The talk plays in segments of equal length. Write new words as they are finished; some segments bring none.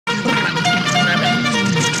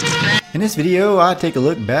In this video, I take a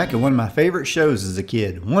look back at one of my favorite shows as a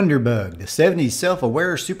kid, Wonderbug, the 70s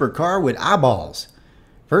self-aware supercar with eyeballs.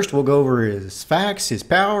 First, we'll go over his facts, his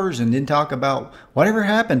powers, and then talk about whatever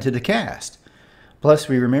happened to the cast. Plus,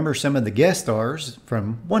 we remember some of the guest stars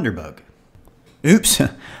from Wonderbug. Oops, I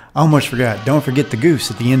almost forgot. Don't forget the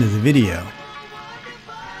Goofs at the end of the video.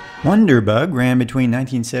 Wonderbug ran between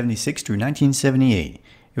 1976 through 1978.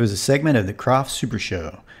 It was a segment of the Krofft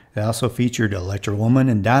Supershow. It also featured Electra Woman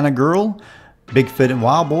and Dinah Girl, Bigfoot and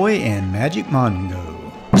Wild Boy, and Magic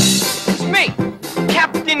Mongo. It's me,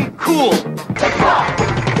 Captain Cool.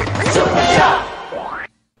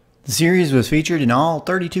 The series was featured in all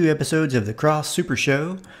 32 episodes of the Krofft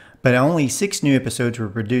Supershow, but only 6 new episodes were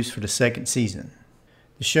produced for the second season.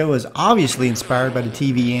 The show was obviously inspired by the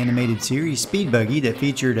TV animated series Speed Buggy that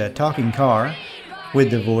featured a talking car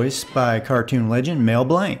with the voice by cartoon legend Mel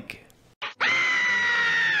Blanc.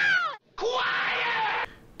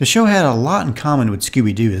 The show had a lot in common with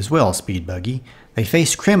Scooby Doo as well, Speed Buggy. They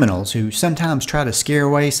faced criminals who sometimes try to scare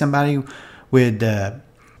away somebody with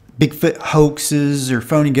Bigfoot hoaxes or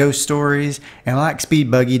phony ghost stories, and like Speed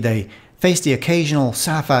Buggy, they faced the occasional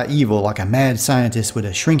sci-fi evil like a mad scientist with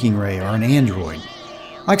a shrinking ray or an android.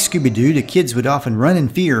 Like Scooby Doo, the kids would often run in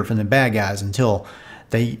fear from the bad guys until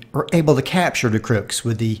they were able to capture the crooks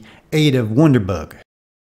with the aid of Wonderbug.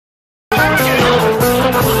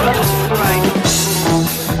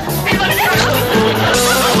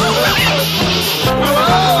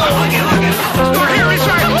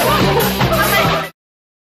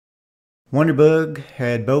 Wonderbug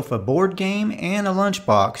had both a board game and a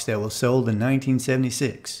lunchbox that was sold in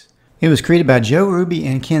 1976. It was created by Joe Ruby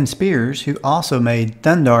and Ken Spears, who also made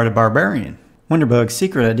Thundar the Barbarian. Wonderbug's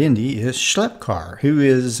secret identity is Schlepcar, who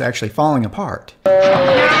is actually falling apart. You're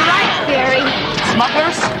right, Barry.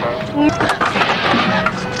 Smugglers?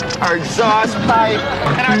 Our exhaust pipe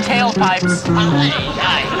and our tailpipes.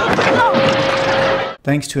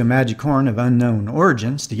 Thanks to a magic horn of unknown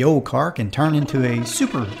origins, the old car can turn into a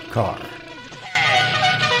supercar.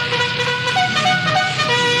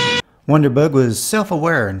 Wonderbug was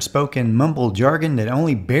self-aware and spoke in mumbled jargon that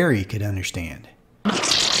only Barry could understand.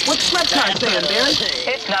 What's Schlepcar saying, Barry?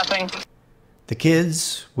 It's nothing. The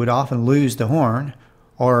kids would often lose the horn,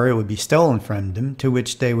 or it would be stolen from them, to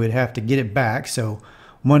which they would have to get it back so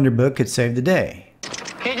Wonderbug could save the day.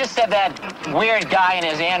 He just said that weird guy and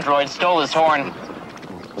his android stole his horn.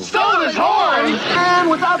 Stole his horn? And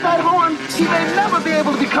without that horn, he may never be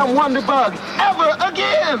able to become Wonderbug ever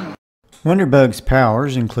again! Wonderbug's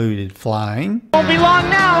powers included flying, Won't be long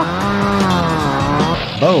now.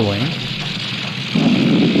 bowling,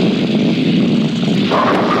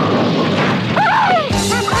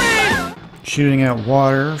 shooting out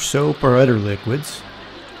water, soap, or other liquids,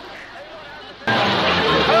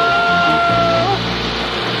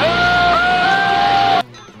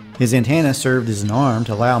 his antenna served as an arm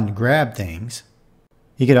to allow him to grab things.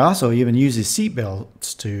 He could also even use his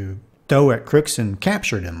seatbelts to throw at crooks and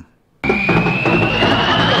capture them.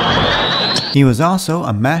 He was also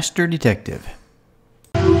a master detective.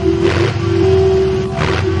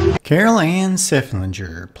 Carol Anne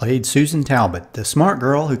Seflinger played Susan Talbot, the smart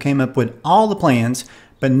girl who came up with all the plans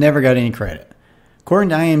but never got any credit. According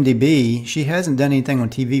to IMDb, she hasn't done anything on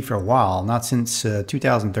TV for a while, not since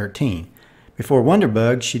 2013. Before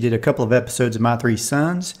Wonderbug, she did a couple of episodes of My Three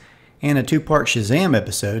Sons and a 2-part Shazam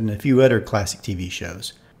episode and a few other classic TV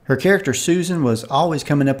shows. Her character Susan was always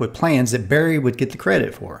coming up with plans that Barry would get the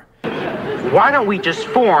credit for. Why don't we just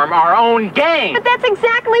form our own gang? But that's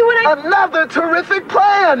exactly what Another terrific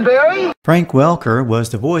plan, Barry! Frank Welker was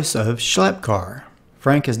the voice of Schlepcar.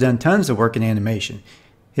 Frank has done tons of work in animation.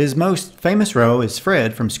 His most famous role is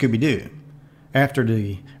Fred from Scooby Doo. After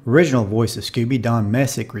the original voice of Scooby, Don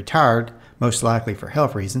Messick, retired, most likely for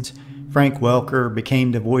health reasons, Frank Welker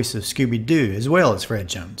became the voice of Scooby Doo as well as Fred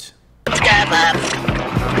Jones.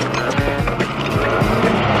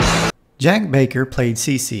 Jack Baker played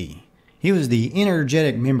CC. He was the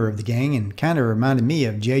energetic member of the gang and kind of reminded me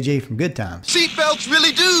of JJ from Good Times. Seatbelts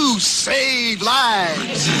really do save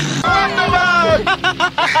lives!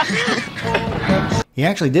 He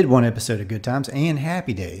actually did one episode of Good Times and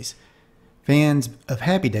Happy Days. Fans of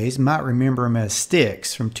Happy Days might remember him as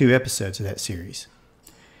Styx from 2 episodes of that series.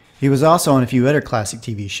 He was also on a few other classic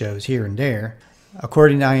TV shows here and there.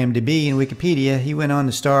 According to IMDb and Wikipedia, he went on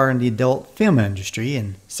to star in the adult film industry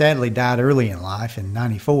and sadly died early in life in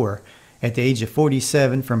 '94 at the age of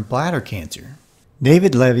 47 from bladder cancer.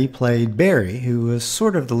 David Levy played Barry, who was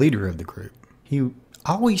sort of the leader of the group. He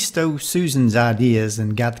always stole Susan's ideas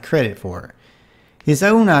and got the credit for it. His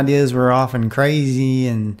own ideas were often crazy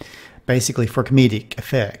and basically for comedic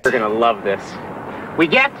effect. You're gonna love this. We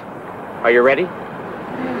get Are you ready?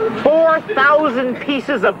 4,000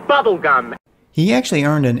 pieces of bubble gum. He actually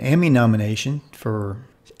earned an Emmy nomination for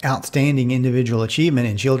Outstanding Individual Achievement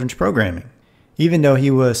in Children's Programming. Even though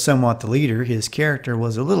he was somewhat the leader, his character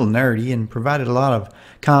was a little nerdy and provided a lot of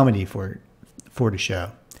comedy for the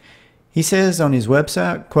show. He says on his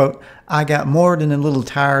website, quote, "I got more than a little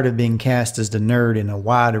tired of being cast as the nerd in a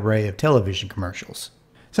wide array of television commercials."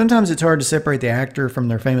 Sometimes it's hard to separate the actor from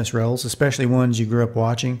their famous roles, especially ones you grew up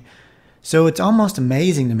watching. So it's almost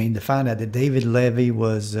amazing to me to find out that David Levy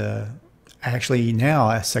was actually now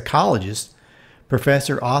a psychologist,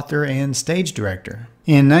 professor, author, and stage director.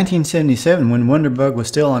 In 1977, when Wonderbug was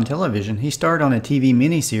still on television, he starred on a TV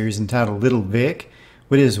miniseries entitled Little Vic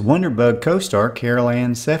with his Wonderbug co-star Carol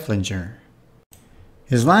Anne Seflinger.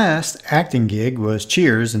 His last acting gig was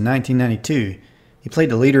Cheers in 1992. He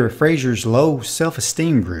played the leader of Frasier's low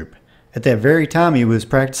self-esteem group. At that very time, he was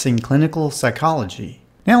practicing clinical psychology.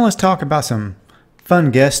 Now let's talk about some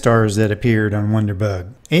fun guest stars that appeared on Wonderbug.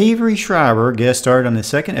 Avery Schreiber guest starred on the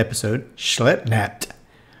second episode, Schlepcar,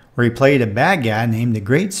 where he played a bad guy named the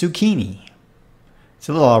Great Zucchini. It's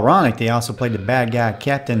a little ironic they also played the bad guy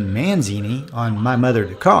Captain Manzini on My Mother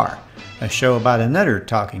the Car, a show about another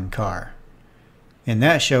talking car. In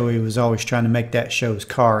that show, he was always trying to make that show's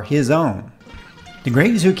car his own. The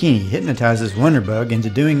Great Zucchini hypnotizes Wonderbug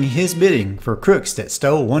into doing his bidding for crooks that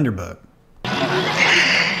stole Wonderbug.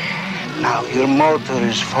 Now your motor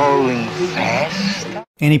is falling fast.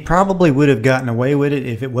 And he probably would have gotten away with it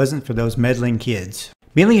if it wasn't for those meddling kids.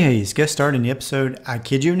 Billy Hayes guest starred in the episode I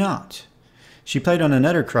Kid You Not. She played on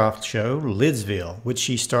another Krofft show, Lidsville, which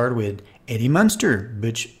she starred with Eddie Munster,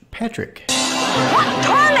 Butch Patrick. What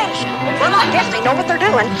carnage! Well, I guess they know what they're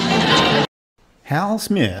doing. Hal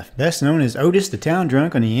Smith, best known as Otis the Town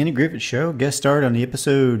Drunk on the Andy Griffith Show, guest starred on the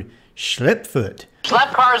episode Schlepfoot.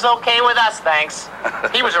 Schlepcar's okay with us, thanks.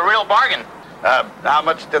 He was a real bargain. How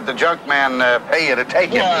much did the junk man pay you to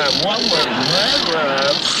take him?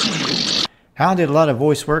 Hal did a lot of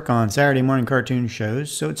voice work on Saturday morning cartoon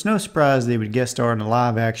shows, so it's no surprise they would guest star in a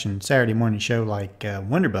live-action Saturday morning show like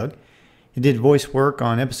Wonderbug. He did voice work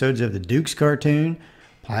on episodes of the Dukes cartoon,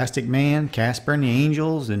 Plastic Man, Casper and the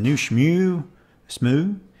Angels, The New Shmoo,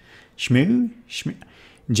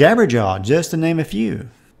 Jabberjaw, just to name a few.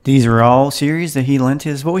 These are all series that he lent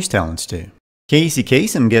his voice talents to. Casey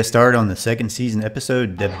Kasem guest starred on the second season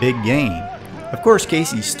episode The Big Game. Of course,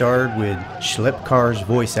 Casey starred with Schlepcar's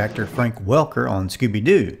voice actor Frank Welker on Scooby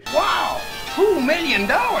Doo. Wow! $2 million!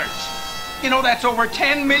 You know that's over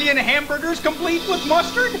 10 million hamburgers complete with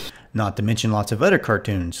mustard? Not to mention lots of other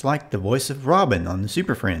cartoons, like the voice of Robin on the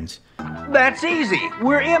Super Friends. That's easy.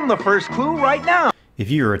 We're in the first clue right now. If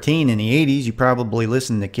you were a teen in the 80s, you probably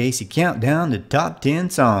listened to Casey count down the top 10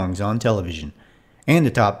 songs on television, and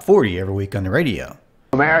the top 40 every week on the radio.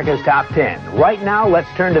 America's Top 10. Right now, let's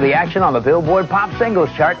turn to the action on the Billboard Pop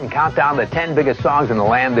Singles chart and count down the 10 biggest songs in the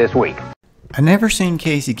land this week. I never seen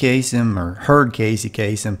Casey Kasem or heard Casey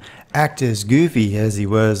Kasem act as goofy as he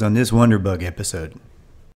was on this Wonderbug episode.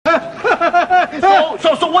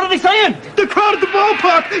 So what are they saying? The crowd at the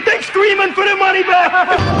ballpark, they're screaming for their money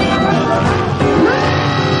back!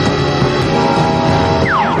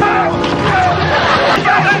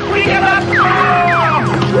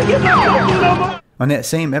 On that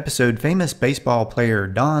same episode, famous baseball player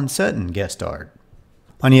Don Sutton guest starred.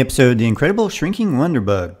 On the episode The Incredible Shrinking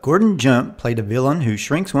Wonderbug, Gordon Jump played a villain who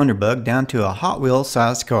shrinks Wonderbug down to a Hot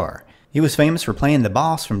Wheels-sized car. He was famous for playing the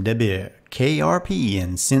boss from WKRP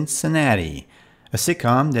in Cincinnati, a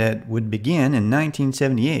sitcom that would begin in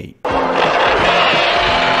 1978. I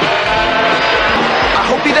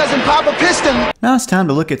hope he doesn't pop a piston! Now it's time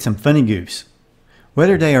to look at some funny goofs.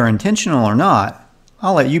 Whether they are intentional or not,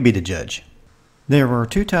 I'll let you be the judge. There were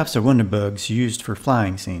two types of Wonderbugs used for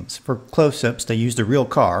flying scenes. For close-ups, they used a real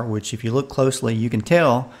car, which if you look closely, you can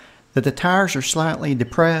tell that the tires are slightly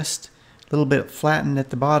depressed, a little bit flattened at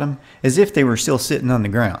the bottom, as if they were still sitting on the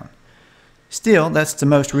ground. Still, that's the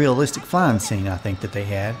most realistic flying scene I think that they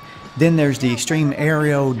had. Then there's the extreme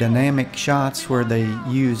aerodynamic shots where they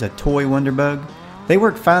use a toy Wonderbug. They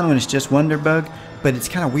work fine when it's just Wonderbug, but it's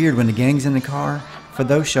kind of weird when the gang's in the car. For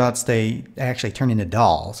those shots, they actually turn into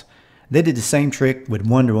dolls. They did the same trick with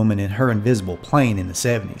Wonder Woman and her invisible plane in the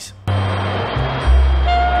 70s. Now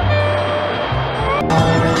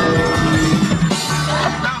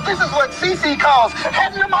this is what CC calls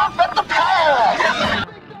heading them off at the pass!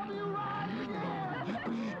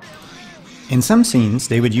 In some scenes,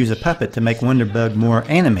 they would use a puppet to make Wonderbug more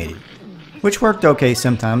animated, which worked okay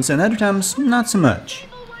sometimes and other times not so much.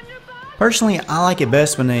 Personally, I like it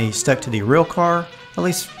best when they stuck to the real car, at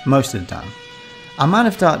least most of the time. I might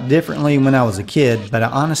have thought differently when I was a kid, but I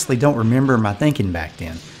honestly don't remember my thinking back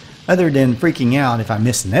then, other than freaking out if I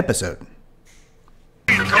missed an episode.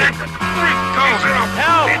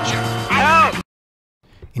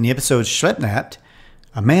 In the episode Schlepnapped,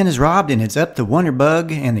 a man is robbed and it's up to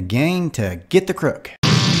Wonderbug and the gang to get the crook.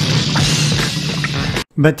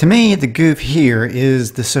 But to me, the goof here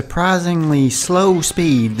is the surprisingly slow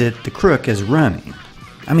speed that the crook is running.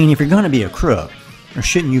 I mean, if you're going to be a crook, or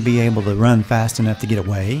shouldn't you be able to run fast enough to get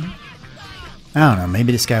away? I don't know,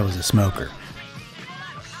 maybe this guy was a smoker.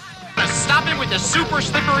 Stop him with the super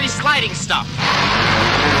slippery sliding stuff.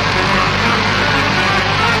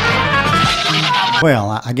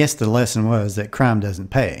 Well, I guess the lesson was that crime doesn't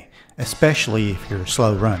pay, especially if you're a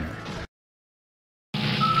slow runner.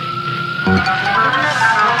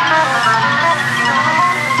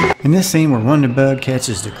 In this scene where Wonderbug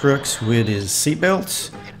catches the crooks with his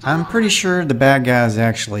seatbelts, I'm pretty sure the bad guys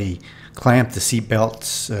actually clamped the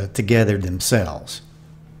seatbelts together themselves.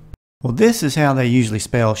 Well, this is how they usually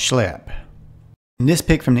spell Schlep. In this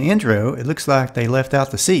pic from the intro, it looks like they left out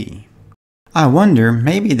the C. I wonder,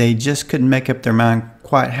 maybe they just couldn't make up their mind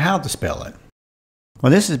quite how to spell it.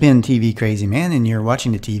 Well, this has been TV Crazy Man, and you're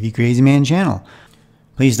watching the TV Crazy Man channel.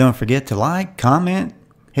 Please don't forget to like, comment,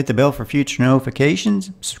 hit the bell for future notifications,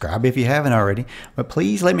 subscribe if you haven't already, but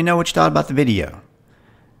please let me know what you thought about the video.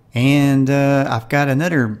 And I've got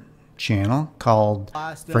another channel called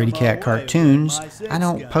Freddy Cat Cartoons. I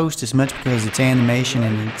don't post as much because it's animation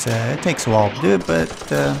and it takes a while to do it,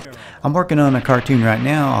 but I'm working on a cartoon right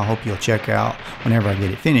now. I hope you'll check out whenever I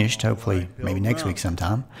get it finished, hopefully maybe next week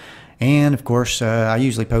sometime. And of course, I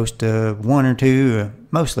usually post one or two,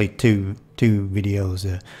 mostly two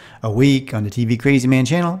videos a week on the TV Crazy Man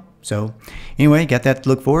channel. So anyway, got that to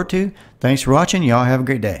look forward to. Thanks for watching. Y'all have a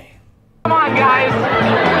great day. Come on, guys.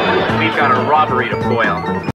 We've got a robbery to foil.